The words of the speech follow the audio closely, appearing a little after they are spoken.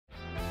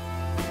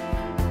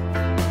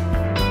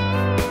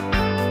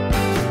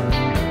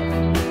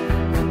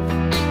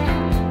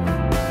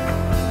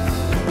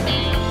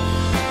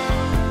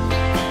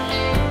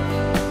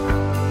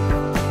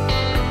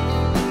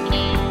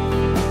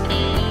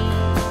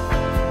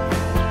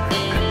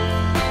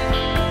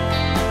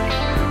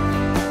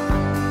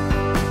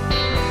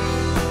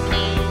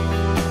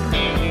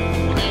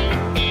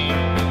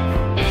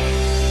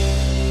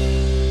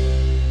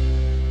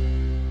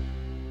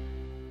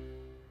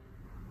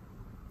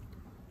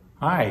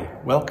Hi,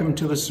 welcome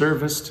to the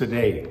service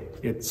today.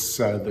 It's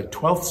the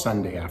 12th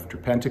Sunday after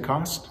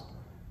Pentecost.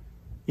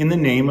 In the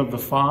name of the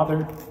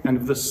Father, and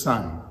of the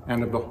Son,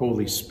 and of the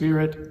Holy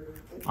Spirit,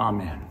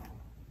 Amen.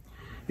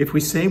 If we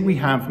say we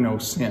have no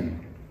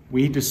sin,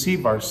 we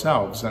deceive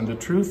ourselves and the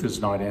truth is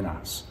not in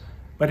us.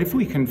 But if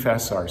we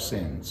confess our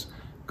sins,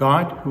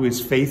 God, who is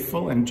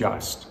faithful and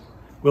just,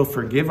 will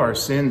forgive our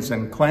sins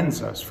and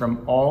cleanse us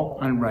from all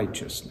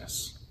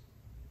unrighteousness.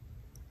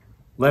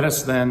 Let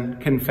us then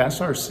confess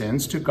our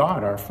sins to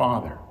God our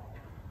Father.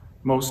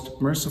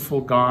 Most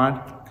merciful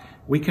God,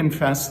 we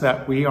confess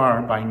that we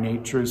are by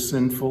nature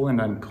sinful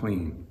and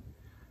unclean.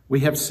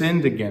 We have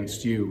sinned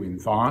against you in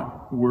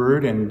thought,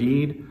 word, and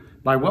deed,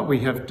 by what we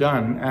have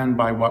done and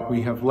by what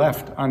we have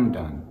left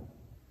undone.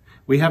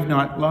 We have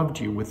not loved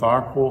you with our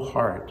whole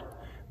heart.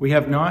 We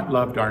have not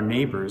loved our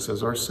neighbors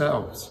as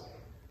ourselves.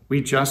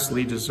 We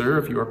justly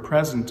deserve your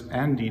present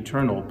and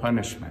eternal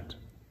punishment.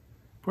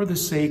 For the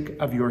sake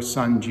of your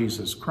Son,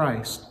 Jesus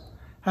Christ,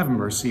 have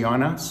mercy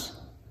on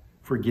us,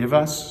 forgive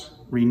us,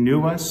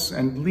 renew us,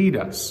 and lead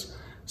us,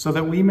 so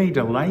that we may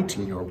delight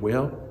in your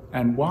will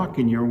and walk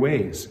in your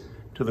ways,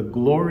 to the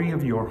glory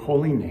of your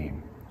holy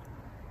name.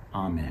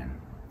 Amen.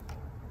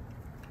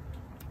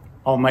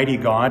 Almighty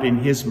God, in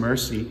his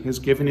mercy, has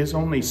given his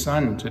only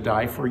Son to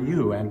die for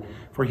you, and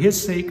for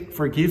his sake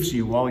forgives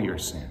you all your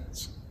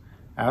sins.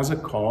 As a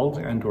called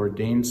and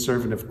ordained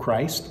servant of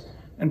Christ,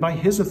 and by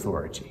his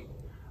authority,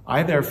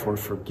 I therefore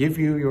forgive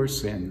you your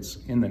sins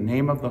in the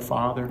name of the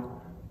Father,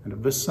 and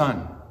of the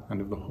Son,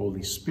 and of the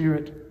Holy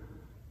Spirit.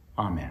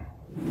 Amen.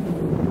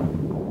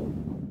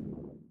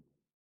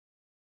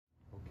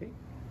 Okay.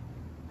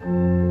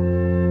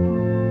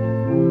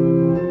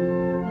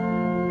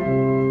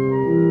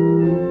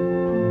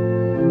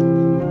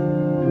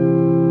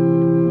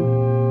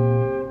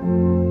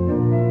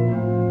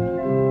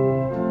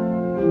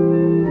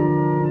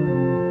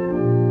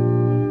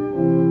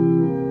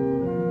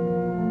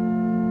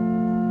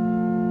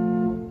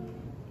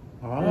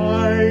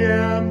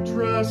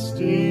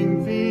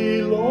 Trusting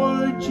thee,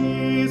 Lord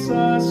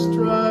Jesus,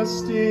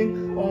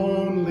 trusting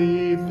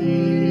only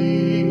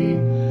thee,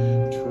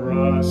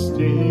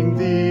 trusting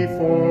thee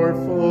for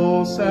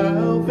full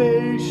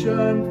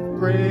salvation,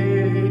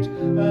 great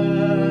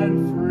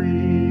and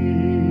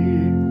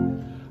free.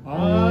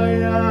 I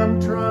am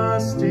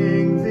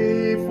trusting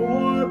thee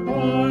for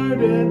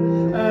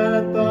pardon,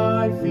 at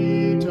thy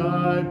feet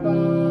I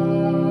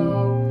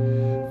bow,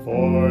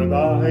 for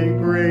thy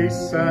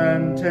grace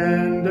and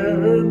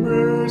tender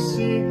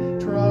mercy,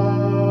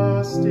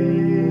 trusting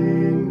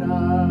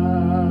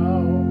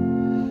now.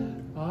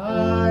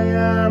 I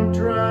am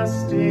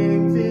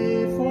trusting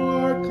thee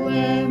for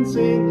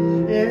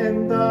cleansing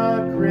in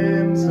the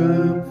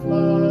crimson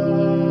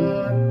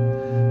flood,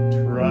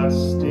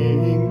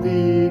 trusting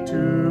thee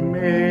to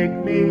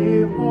make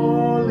me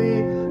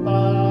holy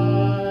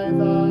by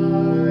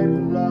thy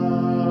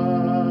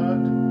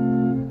blood.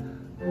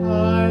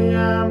 I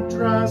am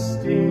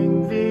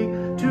trusting thee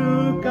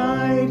to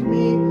guide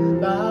me,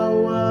 thou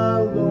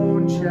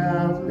alone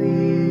shalt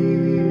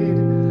lead,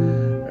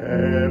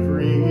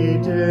 every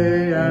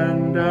day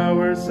and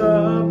hour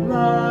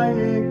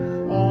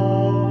supplying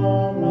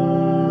all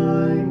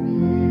my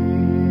need.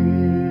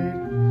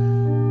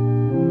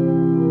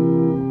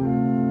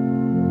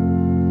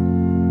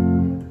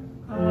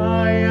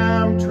 I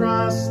am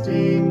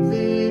trusting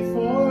thee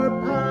for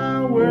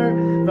power,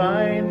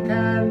 thine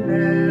can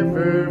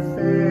never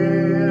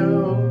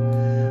fail,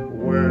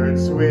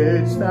 words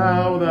which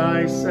thou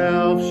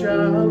thyself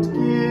shalt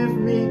give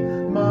me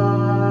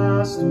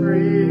must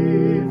prevail.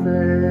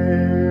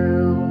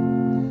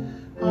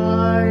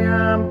 I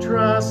am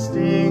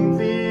trusting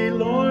thee,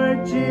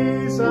 Lord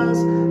Jesus,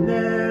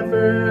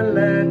 never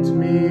let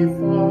me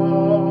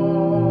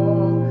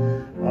fall.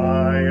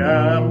 I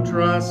am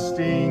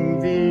trusting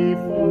thee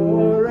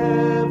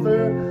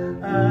forever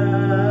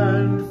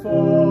and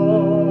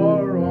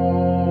for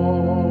all.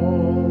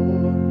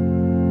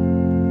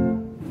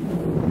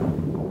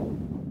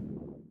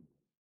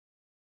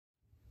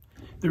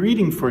 The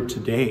reading for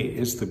today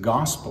is the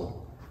Gospel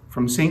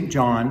from St.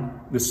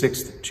 John, the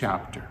 6th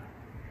chapter.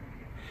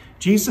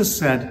 Jesus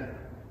said,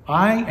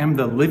 I am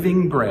the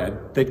living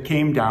bread that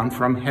came down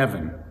from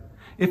heaven.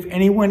 If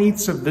anyone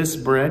eats of this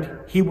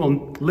bread, he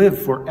will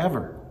live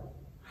forever.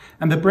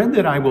 And the bread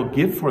that I will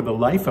give for the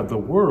life of the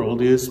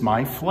world is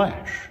my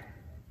flesh.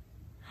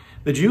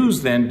 The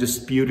Jews then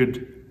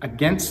disputed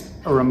against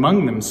or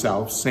among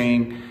themselves,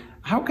 saying,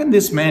 how can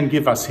this man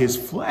give us his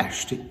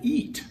flesh to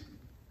eat?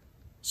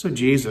 So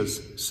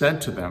Jesus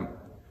said to them,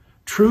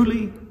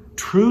 truly,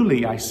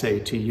 truly, I say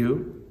to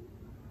you,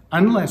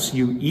 unless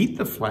you eat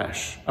the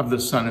flesh of the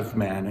Son of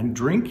Man and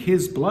drink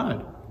his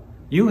blood,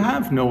 you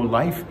have no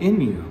life in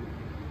you.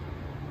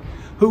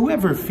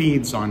 Whoever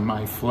feeds on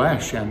my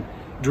flesh and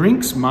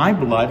drinks my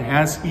blood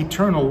has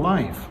eternal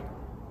life,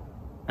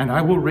 and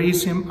I will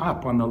raise him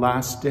up on the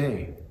last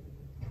day.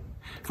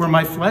 For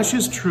my flesh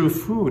is true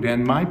food,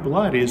 and my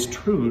blood is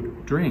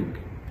true drink.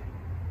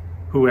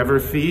 Whoever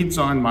feeds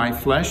on my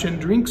flesh and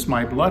drinks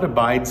my blood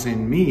abides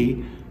in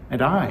me,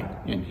 and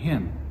I in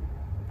him.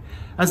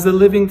 As the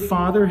living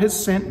Father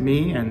has sent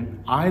me,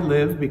 and I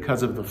live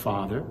because of the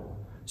Father,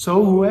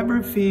 so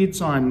whoever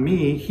feeds on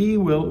me, he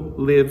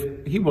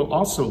will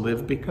also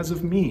live because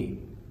of me.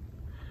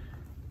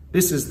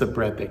 This is the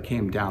bread that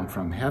came down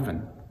from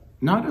heaven,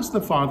 not as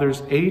the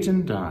fathers ate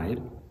and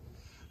died.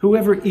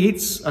 Whoever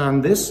eats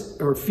on this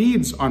or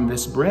feeds on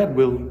this bread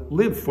will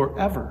live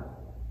forever.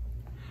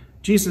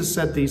 Jesus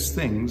said these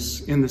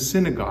things in the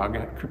synagogue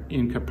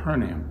in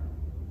Capernaum.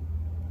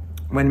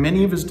 When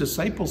many of his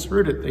disciples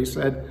heard it, they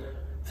said,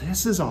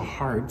 "This is a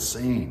hard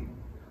saying.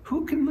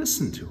 Who can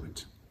listen to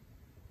it?"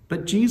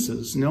 But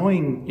Jesus,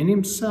 knowing in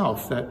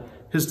himself that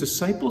his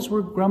disciples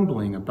were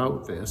grumbling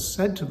about this,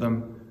 said to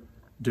them,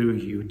 "Do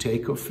you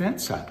take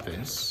offense at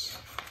this?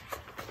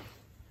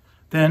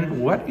 Then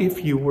what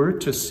if you were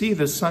to see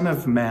the Son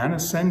of Man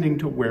ascending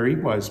to where he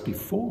was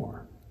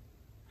before?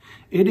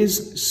 It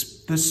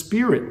is the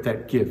Spirit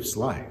that gives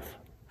life.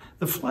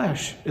 The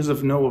flesh is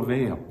of no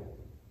avail.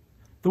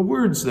 The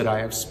words that I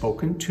have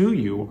spoken to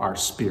you are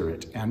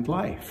spirit and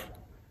life.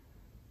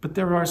 But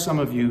there are some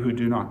of you who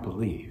do not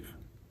believe."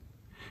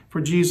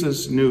 For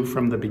Jesus knew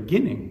from the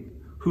beginning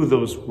who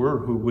those were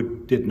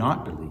who did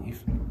not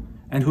believe,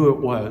 and who it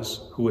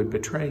was who would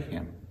betray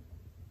him.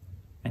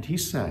 And he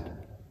said,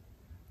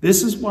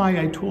 "This is why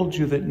I told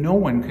you that no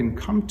one can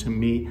come to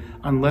me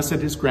unless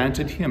it is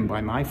granted him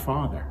by my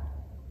Father."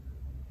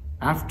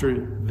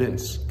 After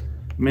this,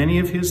 many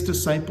of his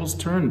disciples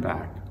turned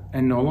back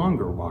and no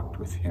longer walked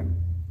with him.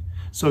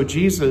 So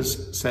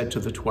Jesus said to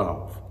the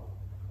 12,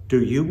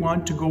 "Do you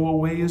want to go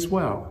away as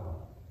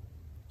well?"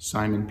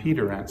 Simon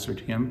Peter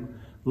answered him,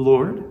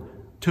 "Lord,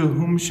 to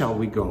whom shall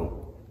we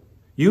go?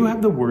 You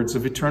have the words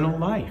of eternal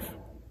life.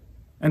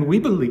 And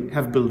we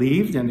have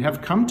believed and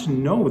have come to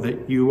know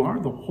that you are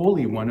the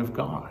Holy One of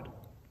God."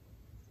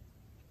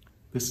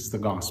 This is the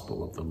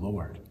gospel of the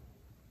Lord.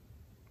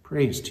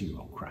 Praise to you,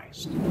 O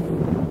Christ.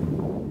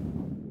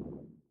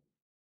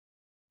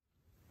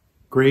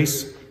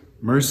 Grace,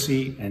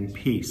 mercy, and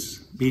peace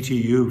be to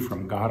you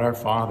from God our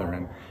Father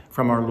and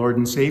from our Lord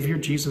and Savior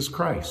Jesus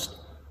Christ.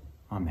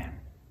 Amen.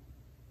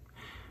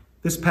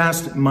 This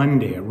past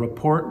Monday, a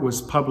report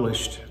was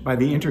published by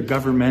the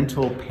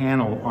Intergovernmental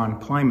Panel on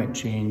Climate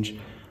Change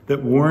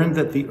that warned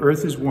that the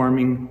Earth is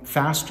warming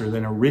faster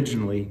than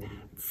originally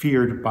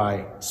feared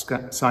by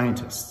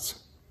scientists.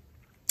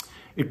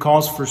 It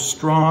calls for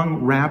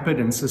strong, rapid,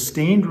 and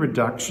sustained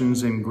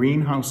reductions in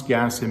greenhouse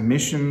gas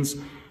emissions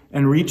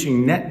and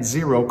reaching net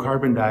zero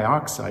carbon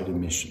dioxide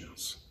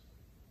emissions.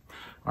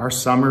 Our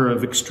summer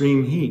of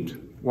extreme heat,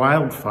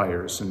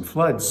 wildfires, and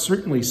floods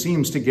certainly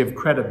seems to give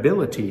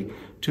credibility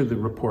to the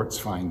report's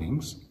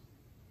findings.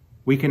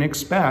 We can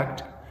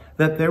expect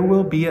that there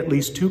will be at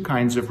least two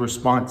kinds of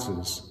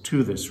responses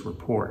to this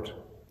report.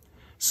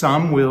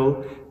 Some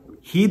will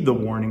heed the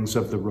warnings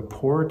of the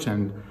report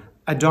and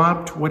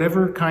adopt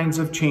whatever kinds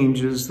of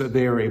changes that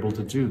they are able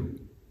to do.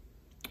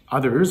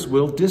 Others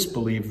will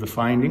disbelieve the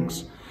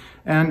findings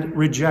and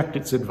reject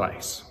its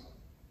advice.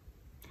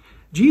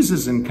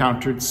 Jesus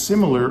encountered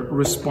similar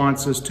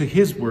responses to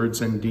his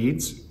words and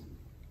deeds.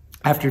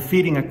 After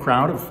feeding a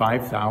crowd of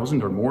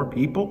 5,000 or more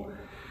people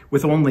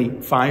with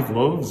only 5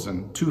 loaves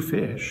and 2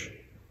 fish,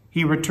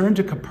 he returned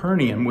to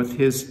Capernaum with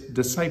his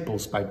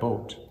disciples by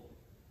boat.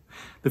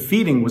 The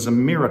feeding was a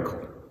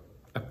miracle,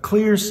 a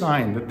clear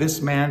sign that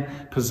this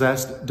man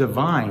possessed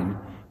divine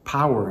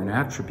power and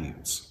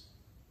attributes.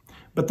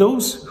 But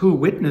those who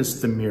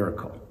witnessed the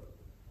miracle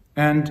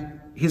and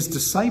his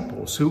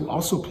disciples, who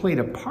also played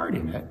a part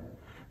in it,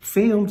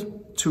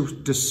 failed to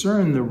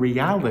discern the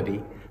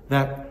reality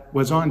that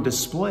was on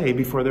display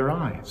before their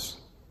eyes.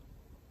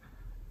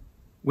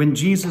 When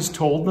Jesus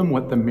told them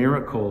what the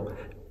miracle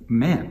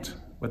meant,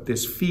 what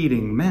this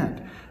feeding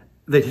meant,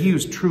 that he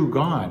was true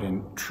God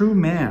and true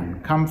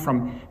man, come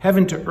from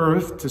heaven to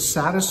earth to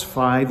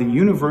satisfy the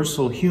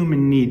universal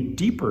human need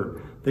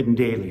deeper than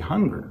daily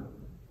hunger,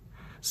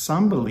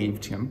 some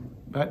believed him,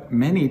 but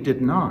many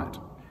did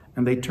not,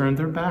 and they turned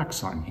their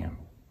backs on him.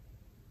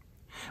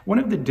 One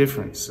of the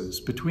differences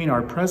between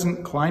our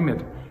present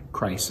climate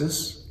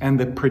crisis and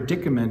the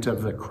predicament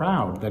of the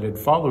crowd that had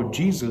followed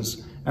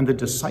Jesus and the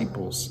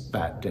disciples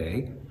that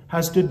day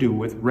has to do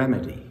with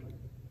remedy.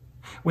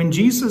 When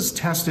Jesus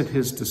tested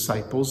his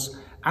disciples,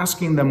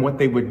 asking them where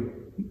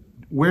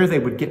they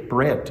would get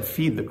bread to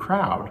feed the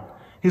crowd,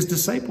 his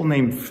disciple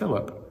named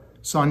Philip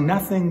saw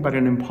nothing but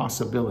an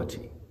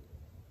impossibility.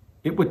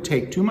 It would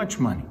take too much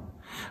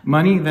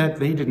money that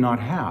they did not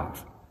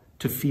have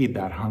to feed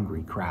that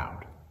hungry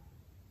crowd.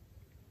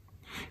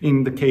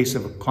 In the case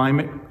of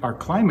our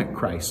climate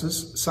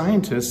crisis,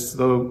 scientists,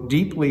 though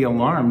deeply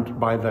alarmed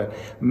by the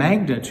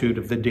magnitude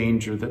of the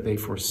danger that they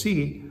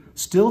foresee,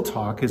 still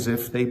talk as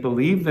if they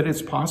believe that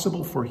it's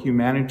possible for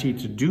humanity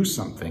to do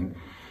something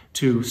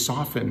to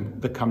soften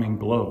the coming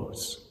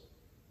blows.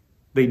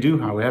 They do,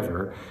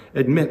 however,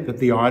 admit that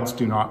the odds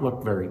do not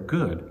look very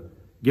good,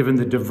 given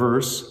the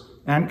diverse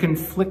and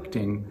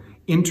conflicting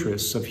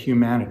interests of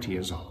humanity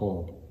as a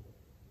whole.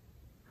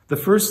 The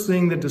first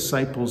thing the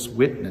disciples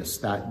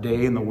witnessed that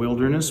day in the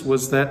wilderness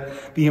was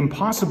that the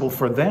impossible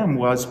for them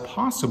was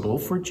possible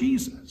for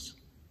Jesus.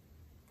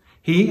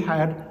 He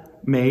had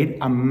made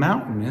a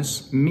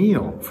mountainous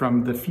meal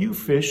from the few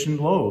fish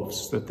and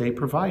loaves that they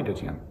provided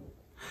him.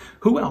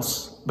 Who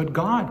else but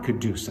God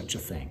could do such a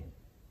thing?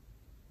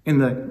 In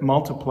the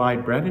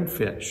multiplied bread and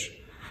fish,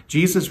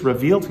 Jesus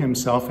revealed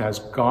himself as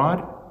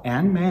God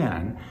and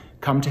man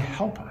come to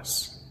help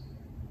us.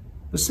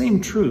 The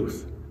same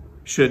truth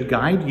should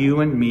guide you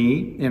and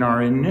me in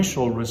our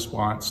initial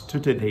response to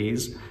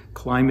today's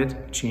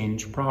climate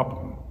change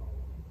problem.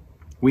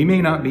 We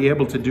may not be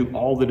able to do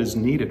all that is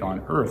needed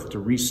on earth to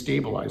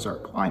restabilize our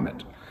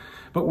climate,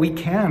 but we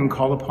can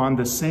call upon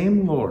the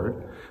same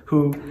Lord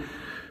who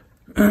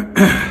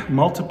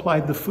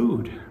multiplied the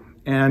food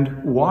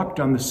and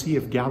walked on the Sea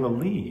of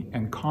Galilee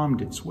and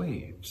calmed its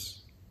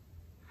waves.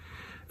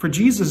 For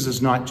Jesus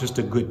is not just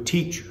a good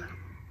teacher,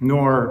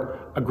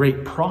 nor a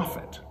great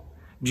prophet.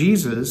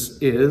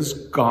 Jesus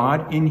is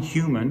God in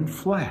human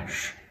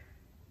flesh.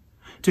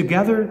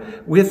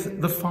 Together with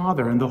the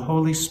Father and the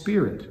Holy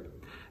Spirit,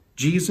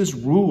 Jesus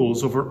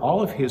rules over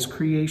all of his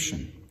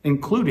creation,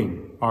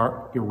 including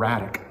our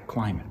erratic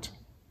climate.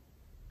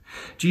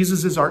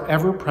 Jesus is our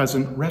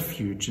ever-present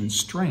refuge and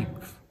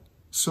strength,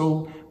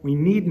 so we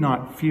need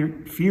not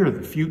fear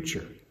the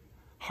future,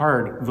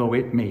 hard though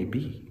it may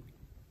be.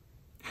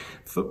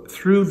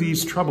 Through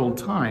these troubled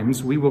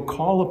times, we will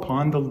call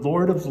upon the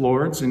Lord of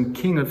Lords and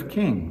King of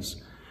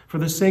Kings for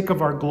the sake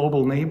of our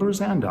global neighbors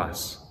and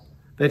us,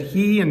 that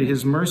he in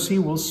his mercy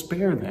will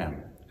spare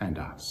them and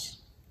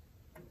us.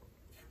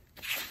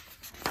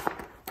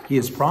 He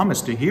has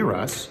promised to hear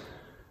us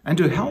and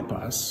to help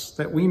us,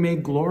 that we may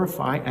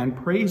glorify and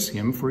praise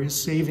him for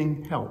his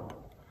saving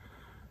help.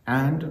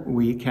 And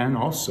we can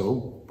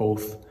also,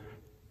 both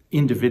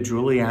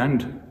individually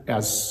and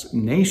as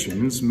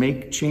nations,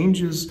 make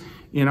changes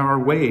in our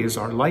ways,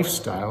 our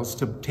lifestyles,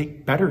 to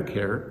take better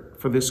care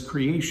for this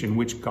creation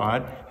which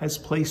God has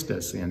placed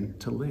us in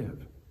to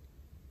live.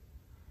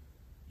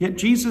 Yet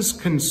Jesus'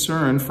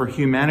 concern for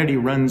humanity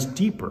runs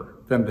deeper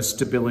than the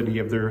stability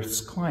of the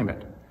earth's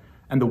climate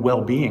and the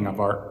well-being of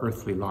our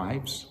earthly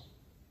lives.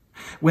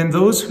 When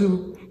those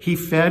who he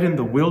fed in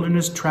the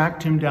wilderness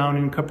tracked him down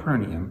in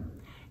Capernaum,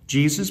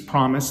 Jesus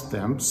promised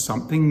them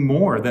something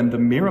more than the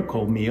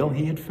miracle meal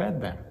he had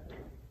fed them.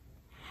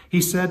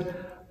 He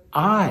said,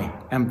 "I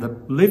am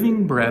the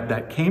living bread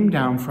that came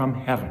down from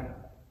heaven.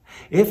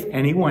 If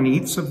anyone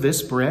eats of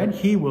this bread,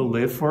 he will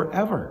live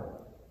forever.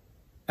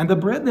 And the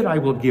bread that I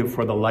will give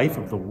for the life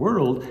of the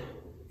world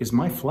is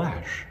my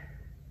flesh."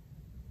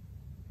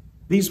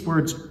 These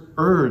words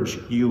urge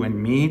you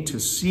and me to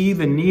see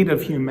the need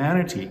of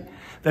humanity,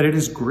 that it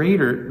is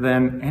greater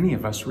than any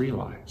of us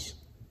realize.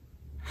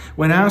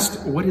 When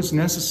asked what is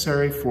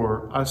necessary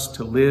for us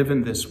to live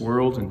in this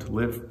world and to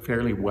live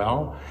fairly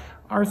well,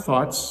 our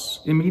thoughts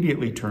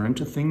immediately turn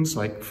to things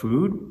like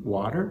food,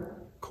 water,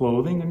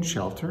 clothing and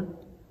shelter,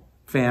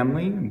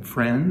 family and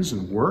friends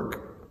and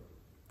work,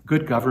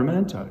 good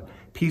government, a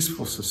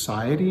peaceful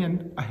society,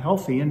 and a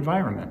healthy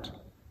environment,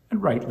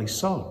 and rightly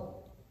so.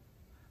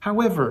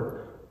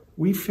 However,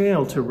 we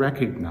fail to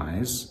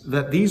recognize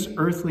that these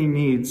earthly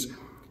needs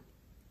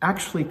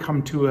actually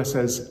come to us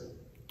as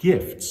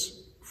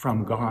gifts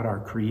from God, our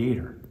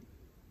Creator.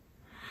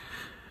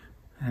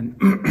 And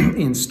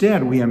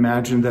instead, we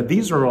imagine that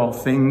these are all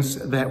things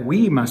that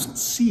we must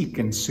seek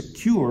and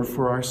secure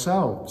for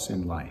ourselves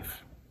in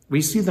life.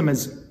 We see them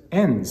as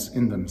ends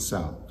in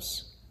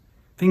themselves,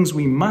 things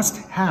we must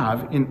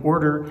have in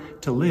order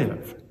to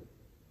live.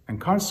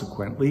 And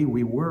consequently,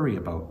 we worry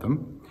about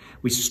them,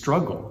 we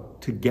struggle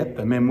to get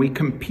them, and we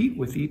compete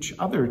with each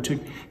other to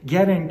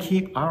get and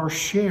keep our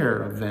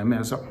share of them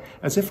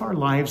as if our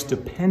lives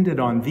depended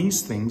on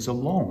these things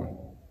alone.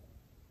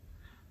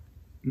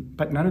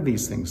 But none of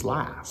these things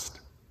last.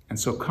 And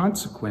so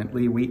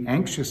consequently, we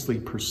anxiously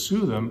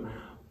pursue them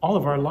all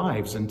of our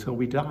lives until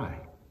we die.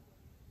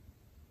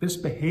 This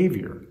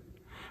behavior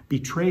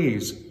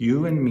betrays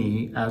you and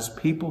me as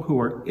people who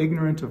are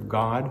ignorant of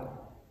God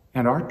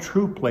and our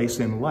true place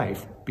in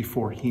life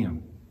before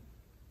him.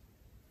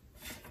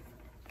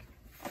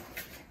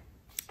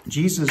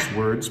 Jesus'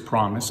 words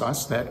promise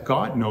us that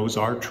God knows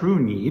our true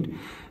need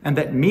and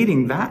that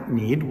meeting that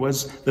need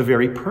was the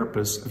very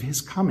purpose of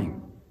his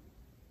coming.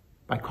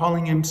 By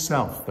calling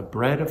himself the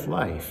bread of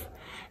life,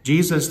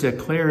 Jesus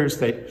declares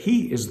that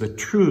he is the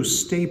true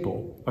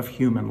staple of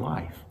human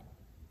life.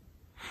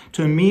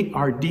 To meet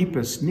our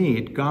deepest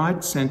need,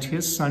 God sent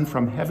his Son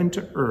from heaven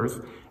to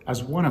earth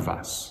as one of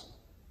us.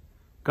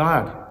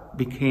 God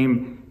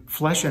became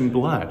flesh and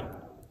blood,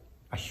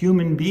 a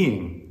human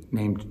being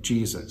named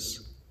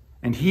Jesus,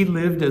 and he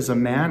lived as a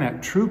man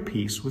at true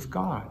peace with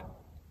God.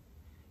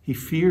 He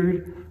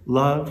feared,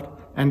 loved,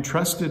 and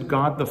trusted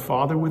God the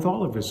Father with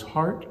all of his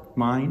heart,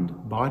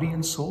 mind, body,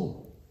 and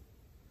soul.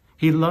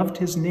 He loved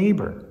his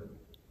neighbor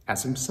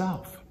as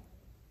himself.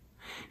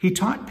 He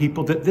taught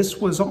people that this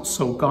was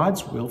also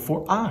God's will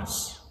for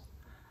us,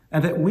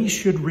 and that we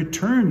should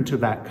return to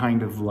that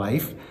kind of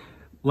life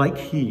like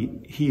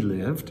he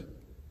lived,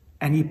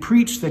 And he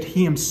preached that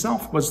he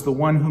himself was the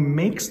one who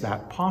makes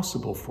that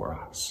possible for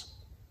us.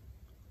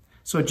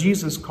 So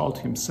Jesus called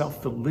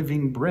himself the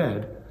living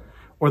bread,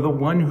 or the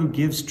one who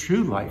gives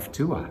true life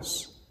to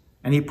us.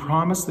 And he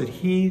promised that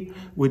he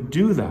would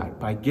do that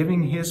by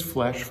giving his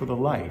flesh for the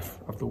life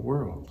of the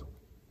world.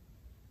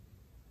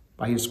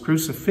 By his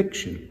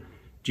crucifixion,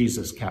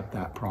 Jesus kept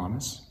that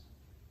promise.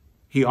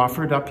 He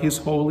offered up his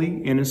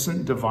holy,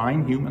 innocent,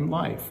 divine human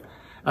life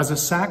as a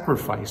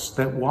sacrifice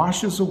that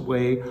washes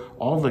away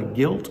all the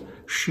guilt,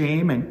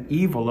 shame, and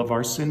evil of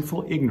our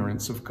sinful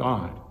ignorance of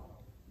God.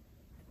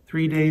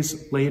 3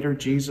 days later,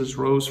 Jesus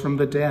rose from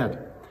the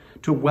dead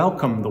to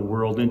welcome the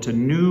world into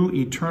new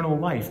eternal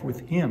life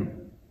with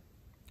him.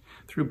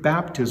 Through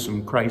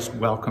baptism, Christ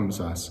welcomes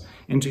us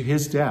into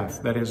his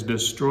death that has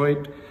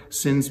destroyed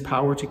sin's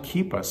power to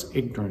keep us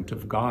ignorant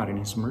of God and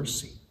his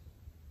mercy.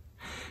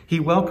 He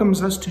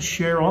welcomes us to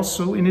share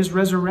also in his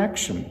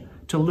resurrection,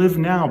 to live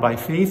now by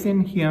faith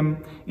in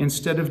him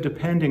instead of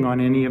depending on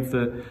any of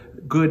the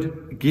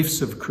good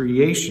gifts of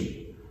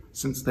creation,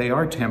 since they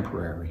are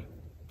temporary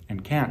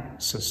and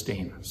can't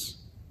sustain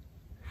us.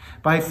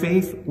 By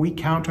faith, we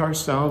count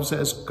ourselves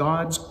as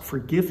God's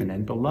forgiven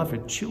and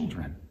beloved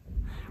children.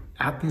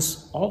 At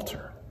this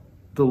altar,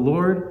 the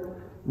Lord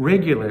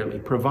regularly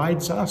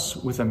provides us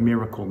with a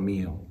miracle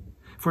meal,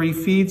 for he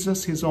feeds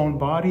us his own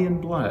body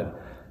and blood,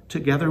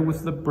 together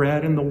with the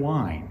bread and the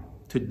wine,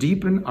 to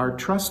deepen our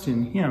trust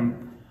in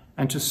him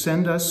and to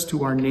send us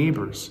to our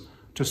neighbors,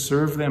 to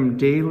serve them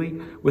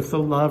daily with the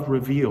love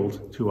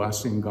revealed to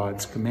us in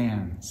God's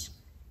commands.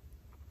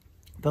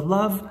 The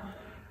love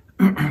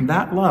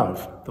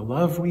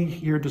we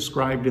hear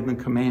described in the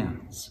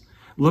commands,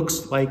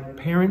 looks like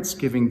parents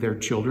giving their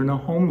children a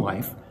home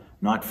life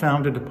not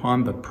founded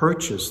upon the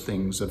purchased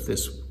things of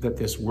that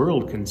this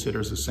world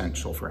considers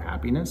essential for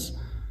happiness,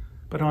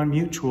 but on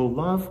mutual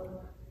love,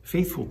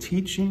 faithful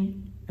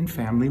teaching, and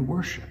family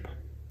worship.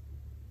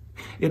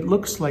 It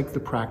looks like the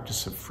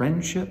practice of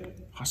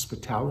friendship,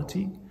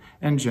 hospitality,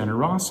 and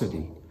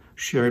generosity,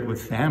 shared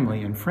with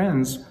family and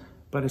friends,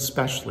 but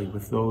especially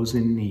with those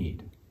in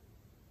need.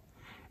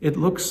 It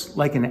looks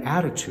like an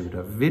attitude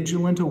of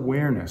vigilant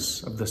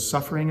awareness of the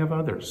suffering of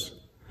others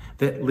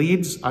that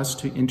leads us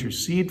to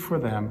intercede for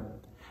them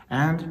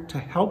and to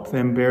help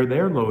them bear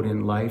their load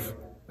in life,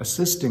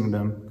 assisting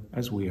them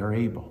as we are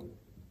able.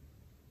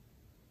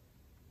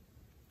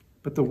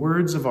 But the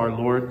words of our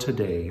Lord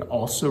today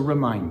also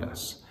remind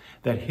us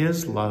that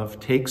his love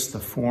takes the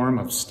form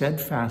of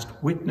steadfast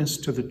witness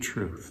to the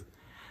truth,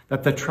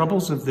 that the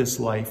troubles of this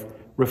life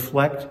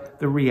reflect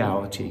the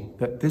reality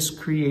that this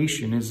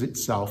creation is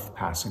itself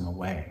passing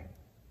away.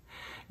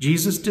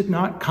 Jesus did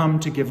not come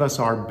to give us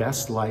our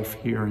best life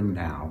here and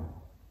now.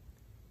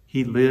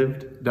 He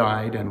lived,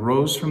 died, and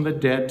rose from the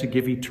dead to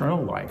give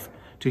eternal life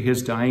to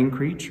his dying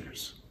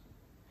creatures.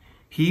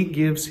 He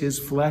gives his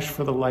flesh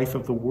for the life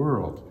of the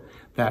world,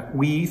 that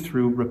we,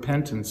 through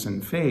repentance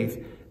and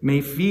faith,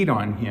 may feed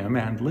on him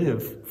and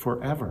live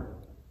forever.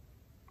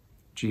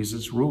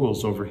 Jesus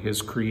rules over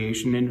his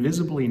creation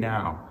invisibly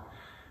now,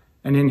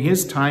 and in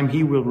his time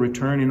he will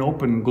return in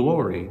open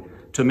glory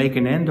to make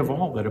an end of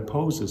all that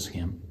opposes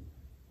him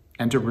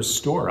and to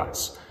restore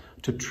us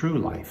to true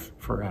life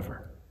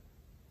forever.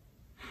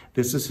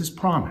 This is his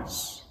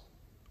promise,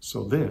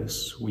 so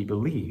this we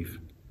believe,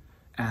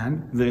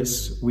 and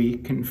this we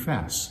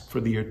confess for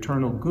the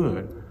eternal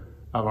good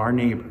of our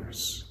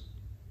neighbors.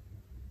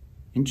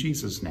 In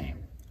Jesus' name,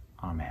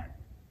 amen.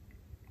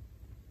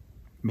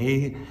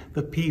 May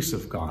the peace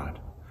of God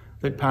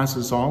that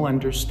passes all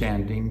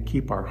understanding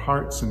keep our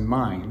hearts and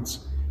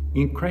minds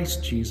in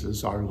Christ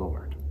Jesus our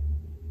Lord.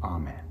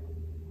 Amen.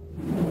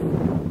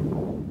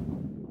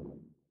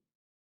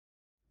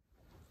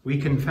 We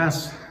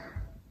confess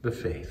the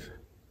faith.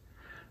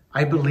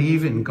 I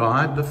believe in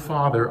God the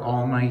Father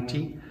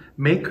Almighty,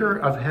 maker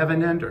of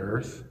heaven and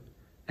earth,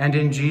 and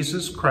in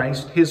Jesus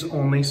Christ, his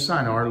only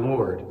Son, our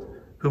Lord,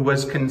 who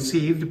was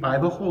conceived by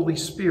the Holy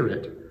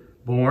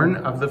Spirit, born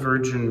of the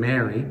Virgin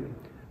Mary,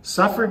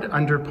 suffered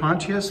under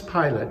Pontius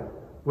Pilate,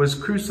 was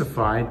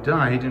crucified,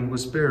 died, and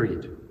was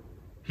buried.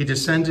 He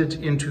descended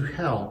into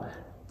hell.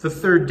 The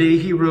third day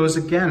he rose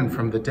again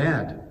from the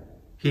dead.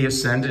 He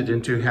ascended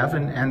into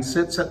heaven and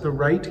sits at the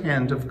right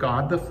hand of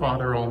God the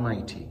Father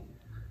Almighty.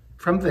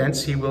 From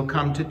thence he will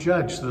come to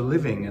judge the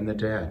living and the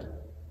dead.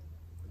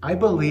 I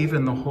believe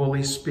in the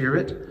Holy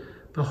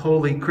Spirit, the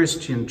holy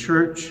Christian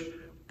Church,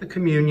 the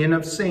communion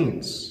of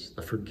saints,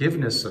 the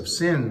forgiveness of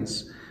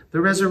sins, the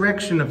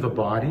resurrection of the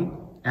body,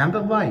 and the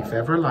life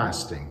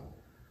everlasting.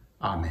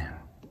 Amen.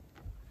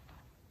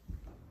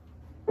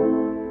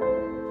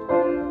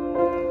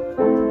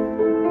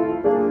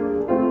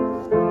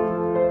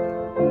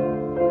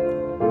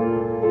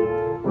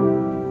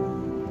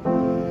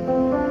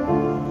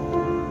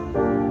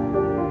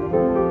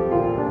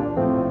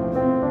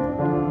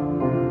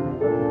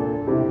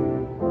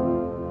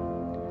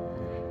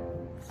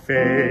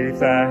 Faith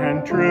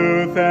and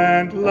truth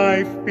and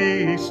life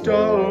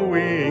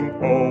bestowing.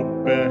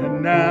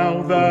 Open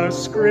now the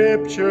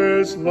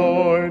Scriptures,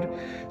 Lord,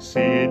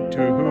 seed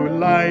to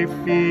life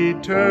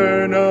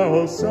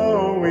eternal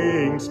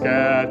sowing,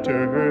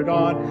 scattered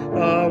on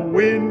the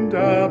wind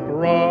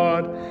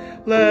abroad.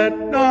 Let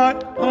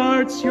not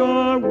hearts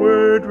your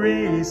word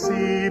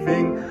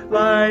receiving,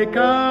 like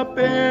a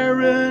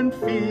barren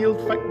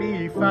field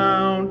be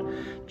found,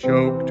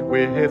 choked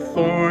with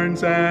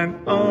thorns and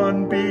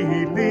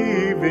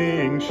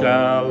unbelieving,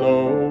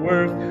 shallow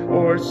earth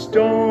or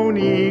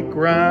stony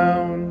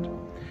ground.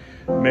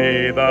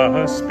 May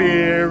the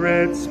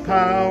Spirit's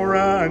power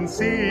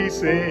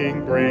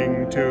unceasing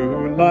bring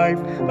to life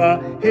the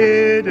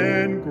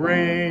hidden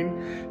grain,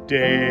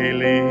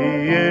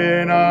 daily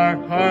in our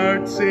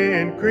hearts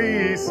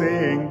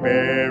increasing,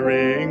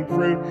 bearing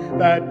fruit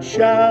that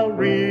shall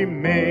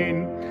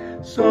remain.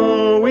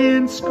 So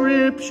in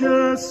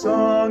Scripture,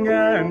 song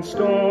and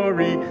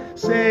story,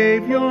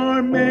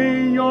 Savior,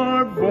 may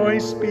your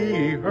voice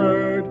be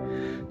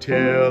heard,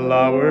 till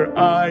our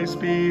eyes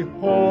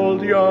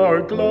behold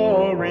your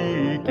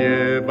glory.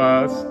 Give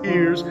us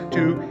ears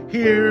to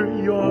hear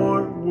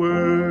your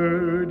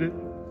word.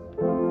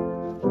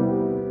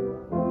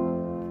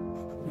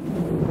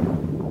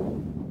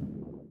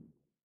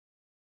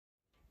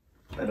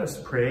 Let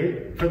us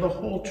pray for the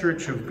whole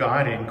Church of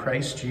God in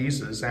Christ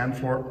Jesus and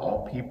for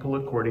all people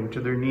according to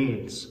their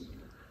needs.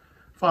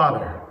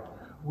 Father,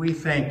 we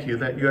thank you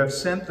that you have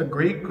sent the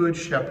great good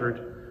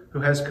shepherd who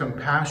has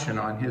compassion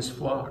on his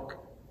flock.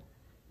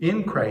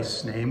 In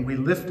Christ's name, we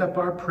lift up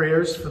our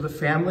prayers for the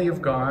family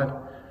of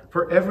God,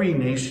 for every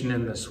nation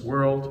in this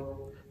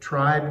world,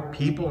 tribe,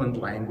 people, and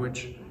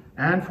language,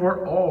 and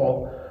for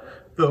all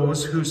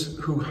those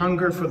who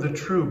hunger for the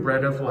true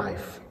bread of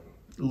life.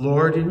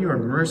 Lord, in your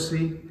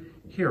mercy,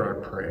 hear our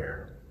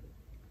prayer.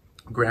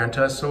 Grant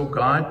us, O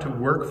God, to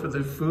work for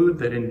the food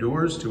that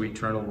endures to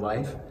eternal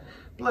life.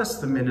 Bless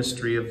the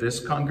ministry of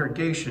this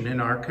congregation in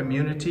our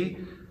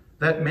community,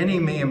 that many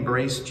may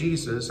embrace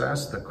Jesus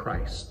as the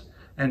Christ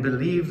and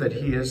believe that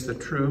he is the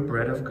true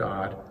bread of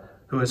God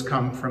who has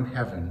come from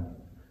heaven.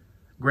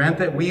 Grant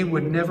that we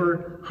would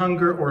never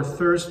hunger or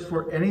thirst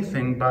for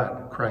anything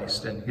but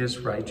Christ and his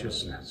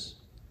righteousness.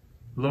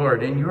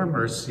 Lord, in your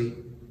mercy,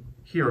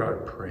 hear our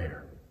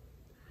prayer.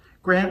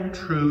 Grant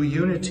true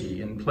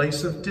unity in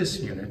place of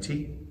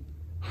disunity,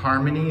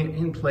 harmony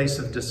in place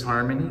of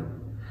disharmony,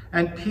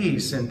 and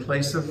peace in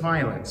place of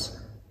violence,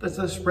 that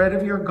the spread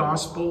of your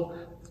gospel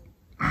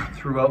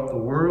throughout the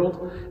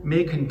world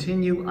may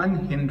continue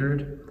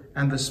unhindered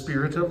and the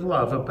spirit of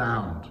love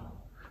abound.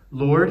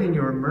 Lord, in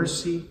your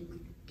mercy,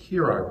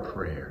 hear our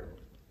prayer.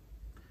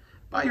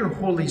 By your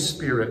Holy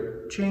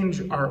Spirit,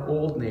 change our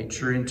old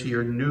nature into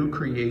your new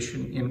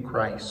creation in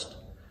Christ.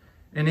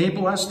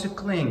 Enable us to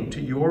cling to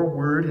your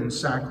word and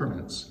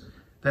sacraments,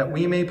 that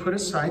we may put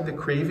aside the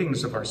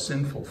cravings of our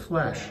sinful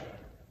flesh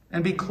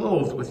and be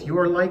clothed with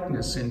your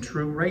likeness in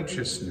true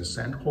righteousness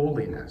and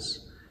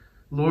holiness.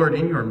 Lord,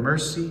 in your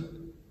mercy,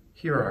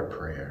 hear our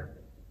prayer.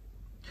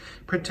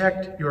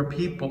 Protect your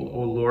people,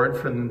 O Lord,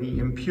 from the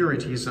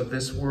impurities of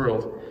this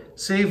world.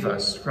 Save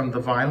us from the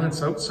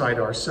violence outside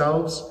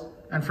ourselves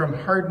and from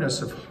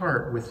hardness of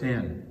heart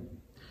within.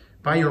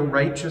 By your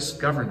righteous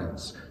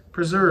governance,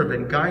 preserve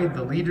and guide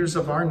the leaders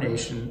of our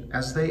nation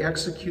as they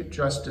execute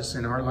justice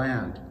in our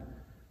land.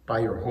 By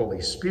your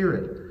Holy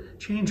Spirit,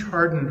 change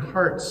hardened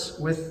hearts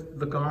with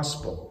the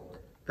gospel,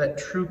 that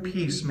true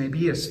peace may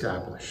be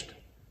established.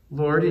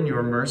 Lord, in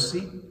your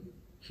mercy,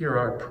 hear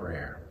our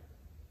prayer.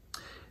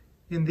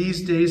 In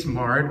these days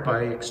marred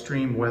by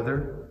extreme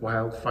weather,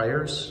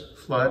 wildfires,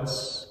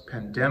 floods,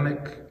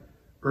 pandemic,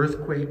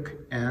 earthquake,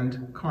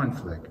 and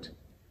conflict,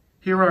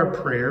 hear our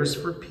prayers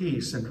for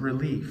peace and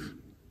relief.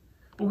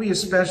 But we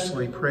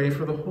especially pray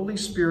for the Holy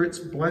Spirit's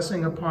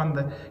blessing upon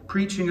the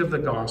preaching of the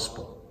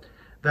gospel,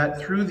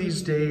 that through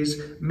these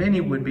days many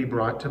would be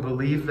brought to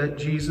believe that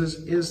Jesus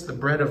is the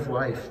bread of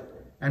life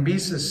and be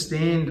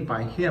sustained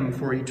by him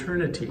for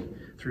eternity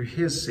through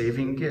his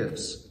saving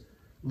gifts.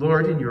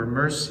 Lord, in your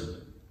mercy,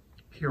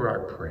 hear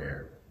our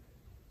prayer.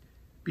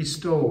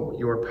 Bestow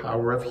your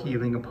power of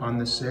healing upon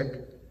the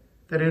sick,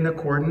 that in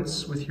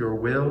accordance with your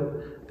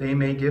will, they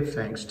may give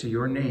thanks to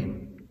your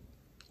name.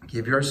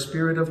 Give your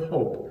spirit of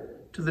hope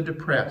to the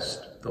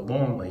depressed, the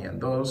lonely,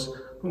 and those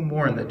who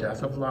mourn the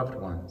death of loved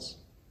ones.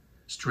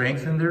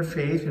 Strengthen their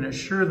faith and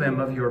assure them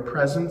of your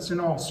presence in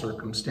all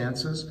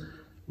circumstances.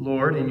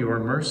 Lord, in your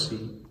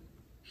mercy,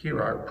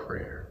 hear our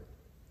prayer.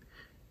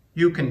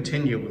 You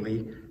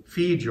continually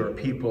feed your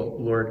people,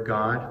 Lord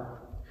God,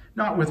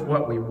 not with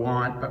what we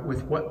want, but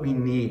with what we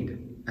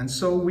need. And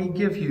so we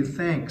give you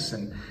thanks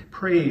and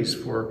praise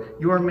for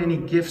your many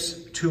gifts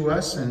to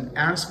us and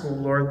ask, O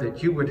Lord,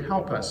 that you would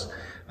help us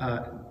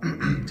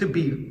to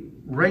be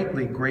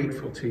rightly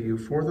grateful to you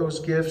for those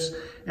gifts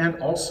and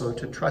also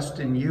to trust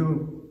in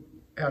you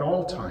at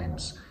all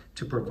times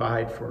to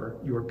provide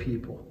for your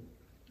people.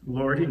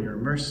 Lord, in your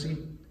mercy,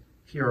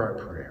 hear our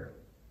prayer.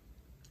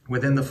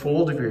 Within the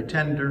fold of your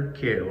tender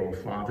care, O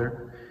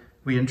Father,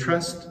 we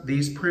entrust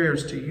these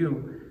prayers to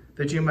you,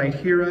 that you might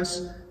hear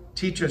us,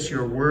 teach us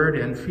your word,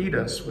 and feed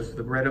us with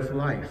the bread of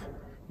life,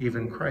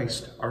 even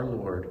Christ our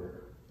Lord.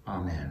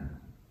 Amen.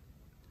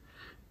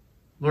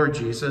 Lord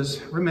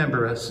Jesus,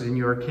 remember us in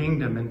your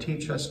kingdom and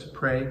teach us to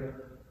pray.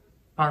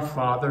 Our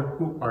Father,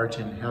 who art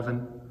in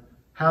heaven,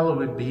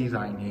 hallowed be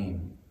thy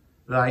name.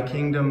 Thy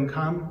kingdom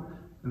come,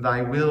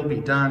 thy will be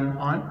done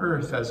on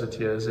earth as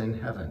it is in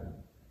heaven.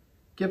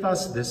 Give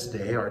us this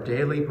day our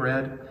daily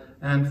bread,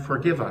 and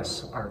forgive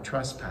us our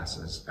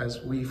trespasses,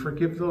 as we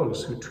forgive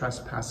those who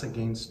trespass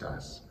against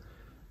us.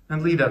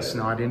 And lead us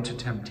not into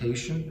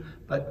temptation,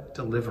 but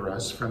deliver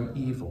us from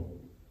evil.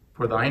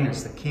 For thine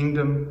is the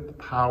kingdom, the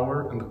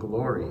power, and the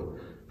glory,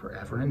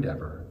 forever and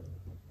ever.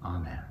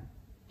 Amen.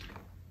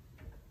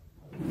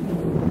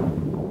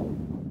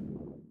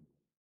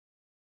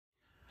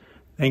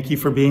 Thank you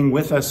for being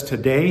with us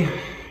today,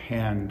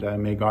 and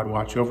may God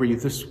watch over you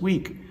this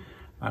week.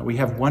 We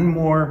have one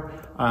more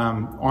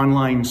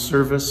online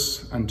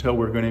service until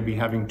we're going to be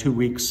having 2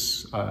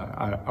 weeks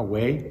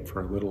away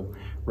for a little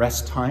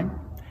rest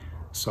time.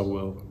 So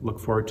we'll look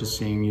forward to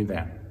seeing you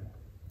then.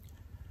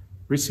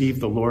 Receive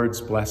the Lord's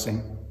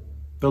blessing.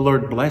 The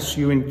Lord bless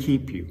you and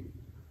keep you.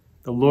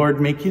 The Lord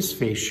make his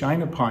face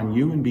shine upon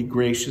you and be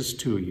gracious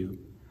to you.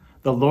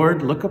 The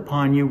Lord look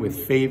upon you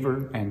with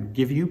favor and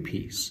give you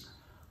peace.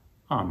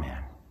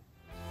 Amen.